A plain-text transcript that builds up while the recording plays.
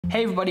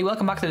Hey everybody,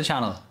 welcome back to the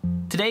channel.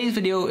 Today's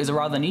video is a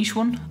rather niche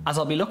one, as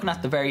I'll be looking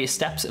at the various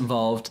steps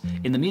involved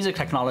in the music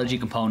technology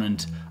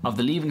component of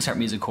the Leaving Cert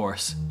music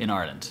course in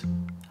Ireland.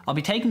 I'll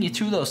be taking you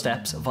through those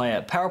steps via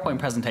a PowerPoint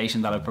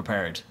presentation that I've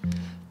prepared.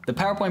 The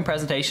PowerPoint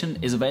presentation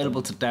is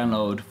available to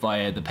download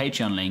via the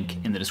Patreon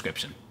link in the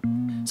description.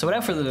 So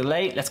without further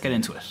delay, let's get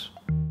into it.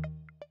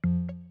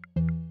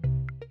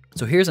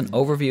 So here's an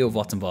overview of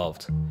what's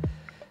involved.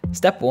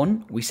 Step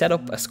 1, we set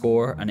up a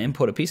score and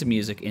input a piece of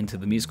music into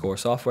the Musescore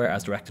software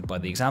as directed by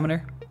the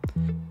examiner.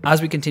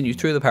 As we continue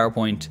through the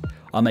PowerPoint,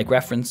 I'll make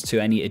reference to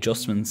any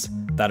adjustments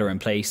that are in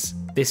place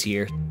this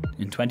year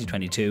in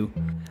 2022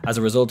 as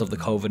a result of the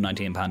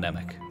COVID-19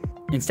 pandemic.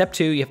 In step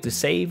 2, you have to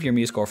save your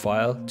Musescore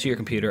file to your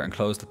computer and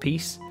close the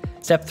piece.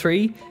 Step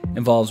 3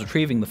 involves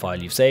retrieving the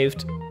file you've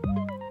saved.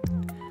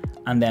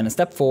 And then in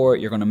step 4,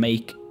 you're going to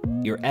make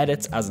your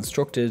edits as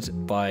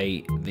instructed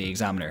by the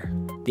examiner.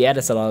 The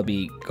edits that I'll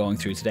be going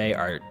through today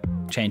are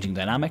changing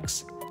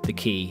dynamics, the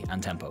key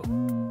and tempo.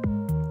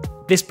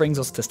 This brings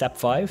us to step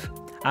 5.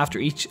 After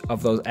each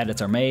of those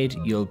edits are made,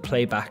 you'll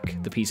play back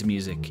the piece of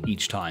music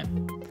each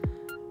time.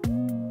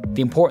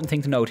 The important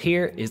thing to note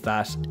here is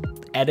that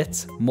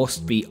edits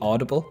must be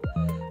audible.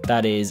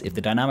 That is, if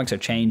the dynamics are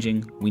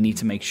changing, we need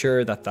to make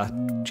sure that that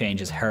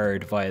change is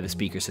heard via the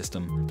speaker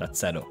system that's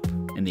set up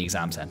in the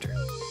exam center.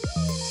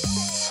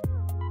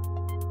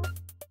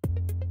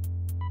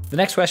 The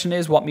next question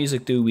is, what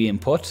music do we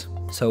input?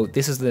 So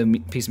this is the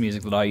piece of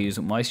music that I use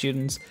with my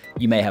students.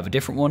 You may have a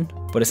different one,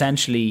 but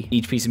essentially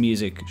each piece of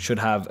music should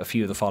have a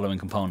few of the following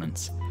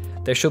components.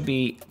 There should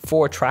be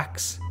 4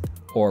 tracks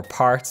or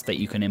parts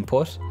that you can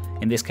input.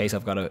 In this case,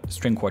 I've got a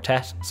string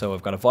quartet, so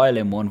I've got a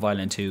violin 1,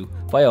 violin 2,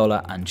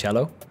 viola and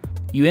cello.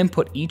 You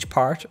input each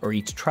part or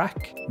each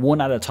track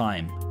one at a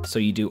time. So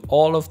you do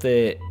all of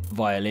the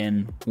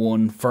violin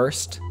 1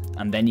 first,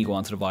 and then you go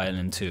on to the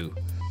violin 2.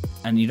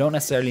 And you don't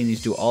necessarily need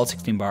to do all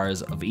 16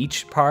 bars of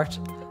each part.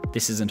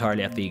 This is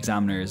entirely at the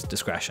examiner's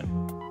discretion.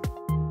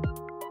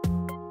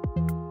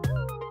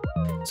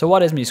 So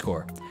what is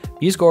Musescore?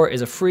 Musescore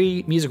is a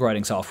free music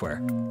writing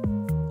software.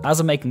 As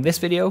I'm making this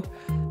video,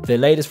 the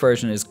latest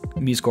version is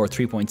Musescore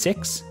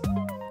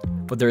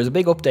 3.6, but there is a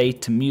big update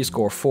to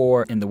Musescore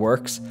 4 in the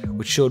works,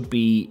 which should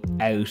be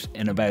out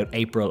in about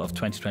April of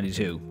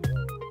 2022.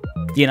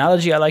 The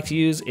analogy I like to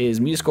use is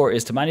Musescore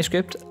is to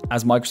manuscript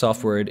as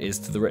Microsoft Word is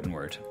to the written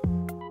word.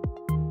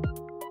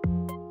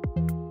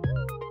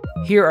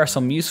 Here are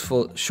some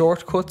useful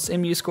shortcuts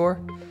in Musescore.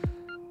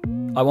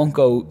 I won't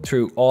go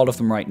through all of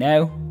them right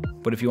now,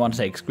 but if you want to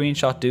take a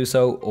screenshot, do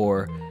so,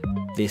 or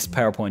this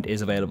PowerPoint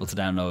is available to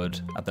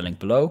download at the link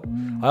below.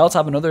 I also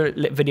have another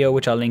video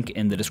which I'll link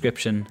in the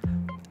description,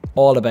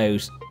 all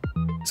about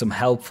some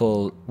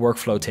helpful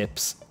workflow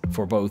tips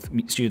for both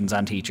students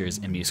and teachers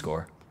in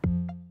Musescore.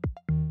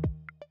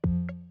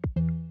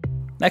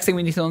 Next thing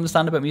we need to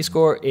understand about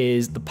Musescore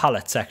is the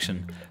palette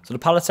section. So the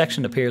palette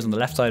section appears on the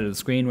left side of the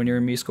screen when you're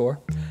in Musescore,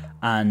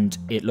 and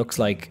it looks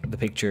like the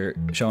picture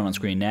shown on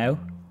screen now.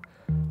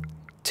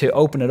 To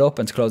open it up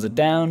and to close it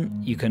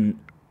down, you can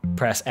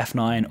press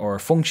F9 or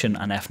function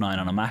and F9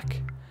 on a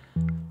Mac.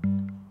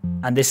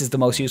 And this is the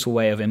most useful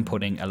way of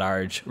inputting a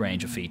large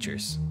range of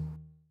features.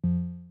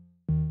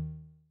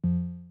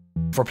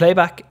 For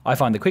playback, I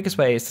find the quickest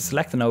way is to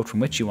select the note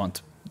from which you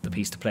want the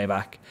piece to play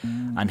back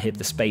and hit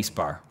the space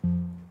bar.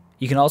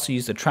 You can also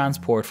use the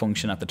transport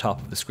function at the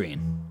top of the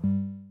screen.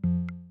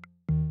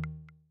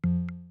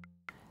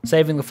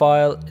 Saving the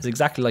file is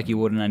exactly like you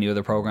would in any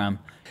other program.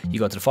 You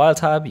go to the File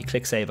tab, you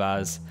click Save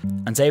As,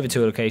 and save it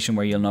to a location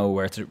where you'll know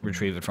where to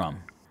retrieve it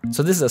from.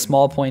 So this is a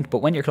small point, but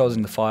when you're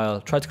closing the file,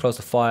 try to close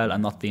the file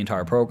and not the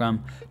entire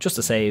program, just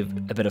to save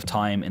a bit of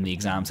time in the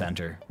exam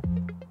center.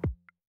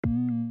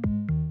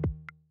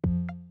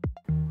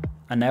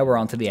 And now we're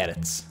on to the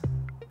edits.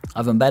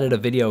 I've embedded a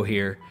video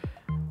here,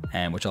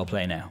 which I'll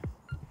play now.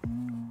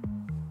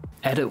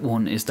 Edit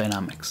 1 is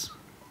dynamics.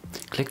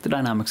 Click the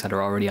dynamics that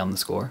are already on the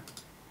score.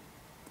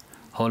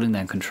 Holding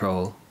down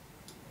Control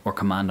or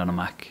Command on a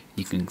Mac,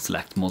 you can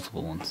select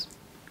multiple ones.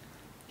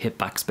 Hit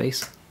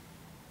backspace.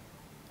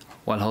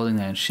 While holding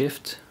down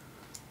Shift,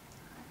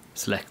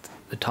 select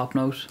the top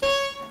note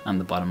and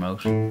the bottom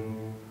note.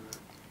 In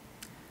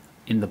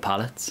the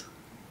palettes,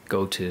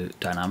 go to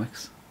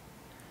Dynamics.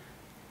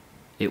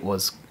 It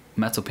was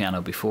mezzo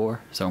piano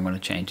before, so I'm going to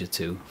change it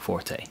to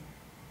Forte.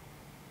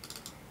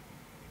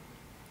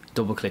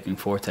 Double clicking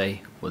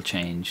Forte will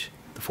change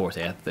the Forte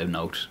at the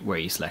note where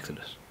you selected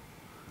it.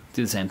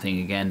 Do the same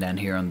thing again down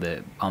here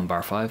on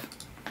bar 5.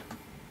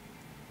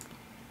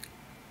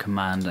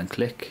 Command and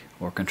click,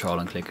 or Control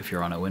and click if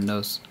you're on a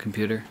Windows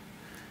computer.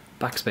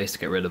 Backspace to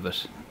get rid of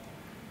it.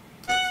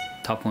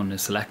 Top one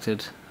is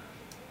selected.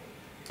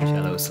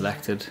 Cello is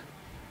selected.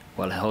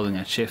 While holding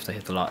at Shift, I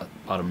hit the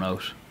bottom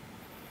note.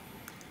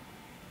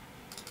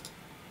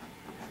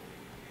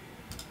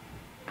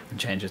 And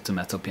change it to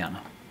mezzo piano.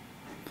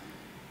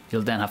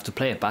 You'll then have to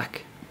play it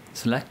back.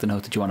 Select the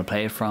note that you want to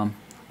play it from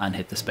and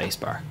hit the space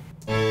bar.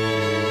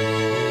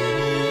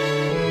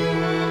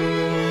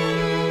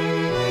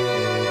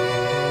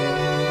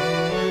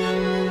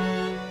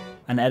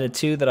 An edit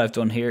 2 that I've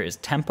done here is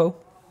tempo,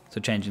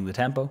 so changing the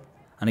tempo.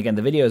 And again,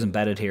 the video is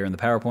embedded here in the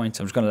PowerPoint,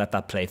 so I'm just going to let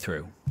that play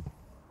through.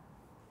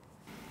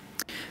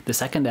 The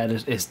second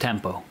edit is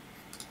tempo.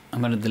 I'm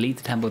going to delete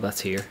the tempo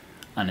that's here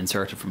and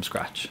insert it from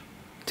scratch.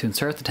 To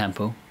insert the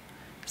tempo,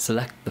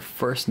 select the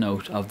first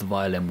note of the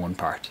violin 1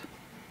 part.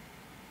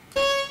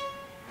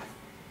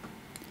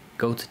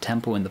 Go to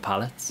tempo in the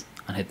palettes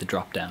and hit the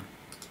drop down.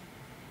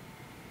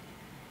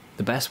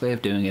 The best way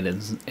of doing it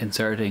is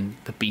inserting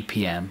the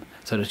BPM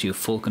so that you have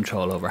full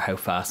control over how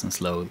fast and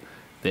slow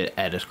the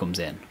edit comes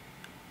in.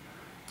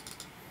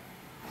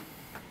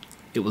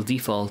 It will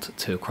default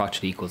to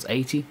crotchet equals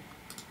 80.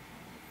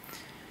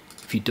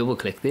 If you double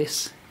click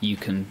this, you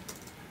can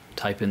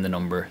type in the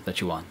number that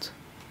you want.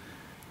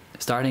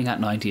 Starting at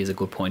 90 is a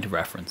good point of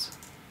reference.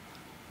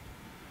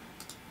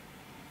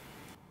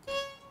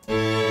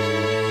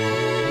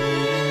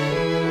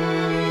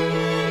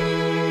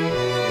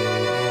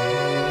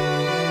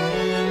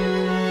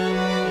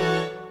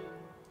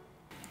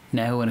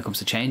 Now when it comes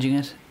to changing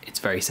it, it's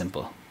very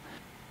simple.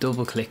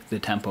 Double click the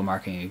tempo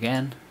marking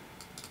again,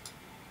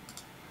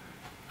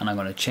 and I'm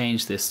going to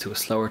change this to a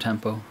slower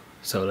tempo,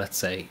 so let's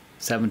say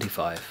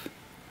 75.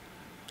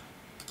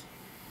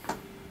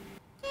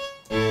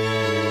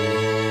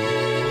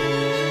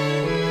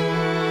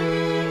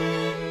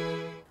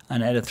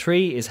 And edit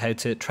 3 is how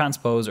to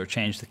transpose or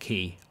change the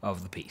key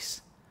of the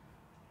piece.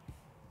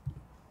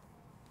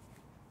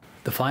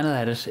 The final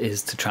edit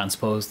is to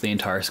transpose the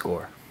entire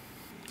score.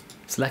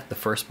 Select the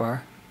first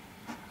bar,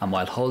 and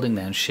while holding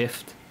down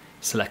Shift,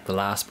 select the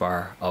last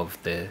bar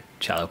of the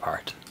cello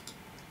part.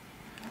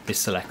 This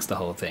selects the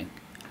whole thing.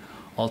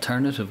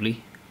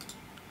 Alternatively,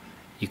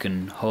 you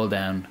can hold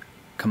down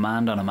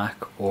Command on a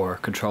Mac or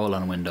Control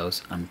on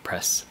Windows and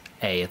press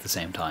A at the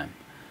same time.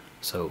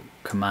 So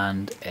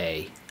Command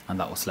A, and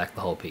that will select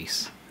the whole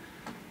piece.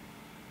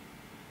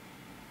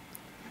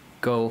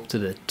 Go up to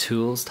the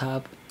Tools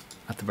tab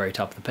at the very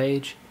top of the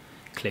page,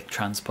 click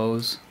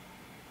Transpose.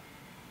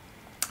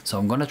 So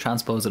I'm going to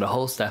transpose it a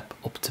whole step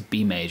up to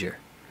B major.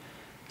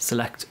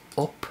 Select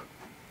up,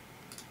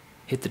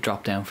 hit the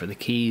drop down for the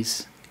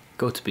keys,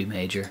 go to B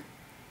major,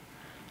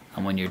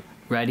 and when you're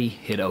ready,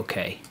 hit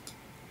OK.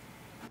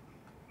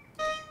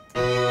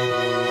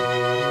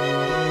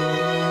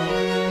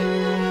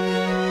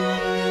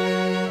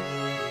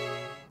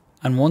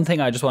 And one thing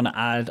I just want to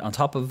add on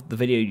top of the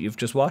video you've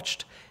just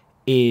watched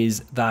is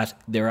that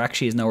there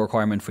actually is no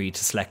requirement for you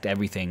to select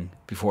everything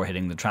before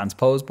hitting the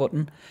transpose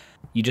button.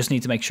 You just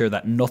need to make sure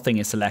that nothing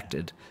is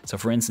selected. So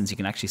for instance, you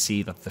can actually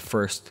see that the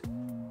first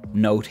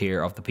note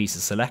here of the piece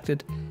is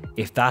selected.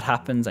 If that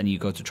happens and you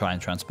go to try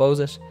and transpose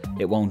it,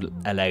 it won't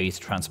allow you to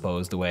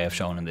transpose the way I've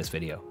shown in this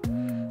video.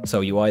 So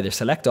you either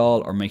select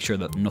all or make sure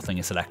that nothing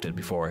is selected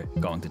before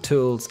going to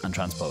Tools and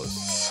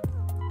Transpose.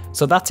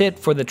 So that's it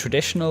for the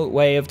traditional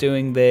way of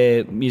doing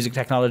the music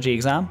technology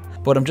exam,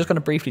 but I'm just going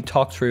to briefly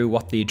talk through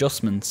what the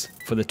adjustments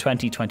for the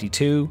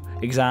 2022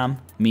 exam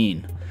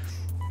mean.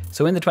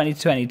 So in the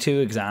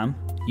 2022 exam,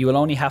 you will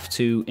only have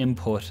to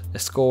input a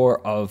score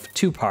of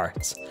 2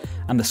 parts,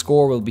 and the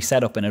score will be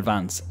set up in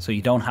advance, so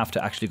you don't have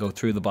to actually go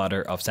through the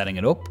bother of setting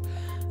it up.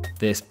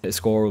 This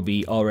score will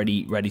be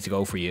already ready to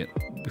go for you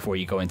before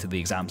you go into the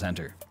exam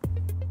centre.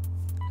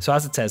 So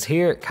as it says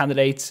here,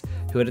 candidates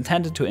who had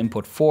intended to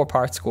input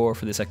 4-part score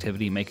for this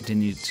activity may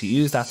continue to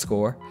use that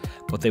score,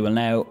 but they will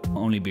now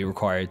only be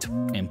required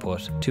to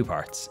input 2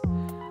 parts.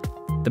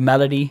 The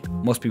melody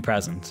must be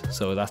present,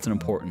 so that's an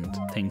important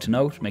thing to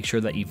note. Make sure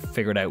that you've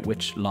figured out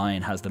which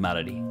line has the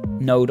melody.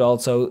 Note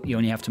also, you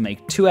only have to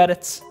make 2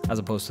 edits as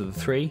opposed to the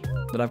 3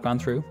 that I've gone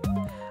through.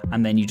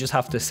 And then you just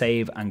have to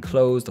save and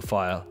close the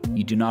file.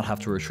 You do not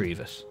have to retrieve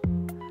it.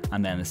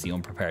 And then it's the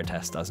unprepared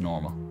test as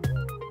normal.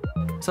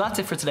 So that's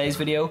it for today's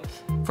video.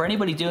 For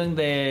anybody doing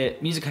the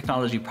music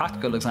technology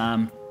practical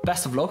exam,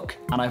 best of luck,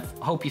 and I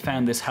hope you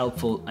found this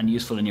helpful and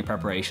useful in your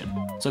preparation.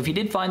 So if you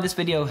did find this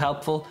video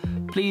helpful,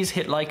 please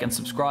hit like and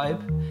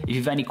subscribe. If you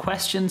have any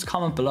questions,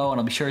 comment below and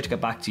I'll be sure to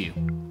get back to you.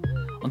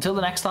 Until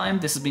the next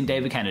time, this has been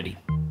David Kennedy.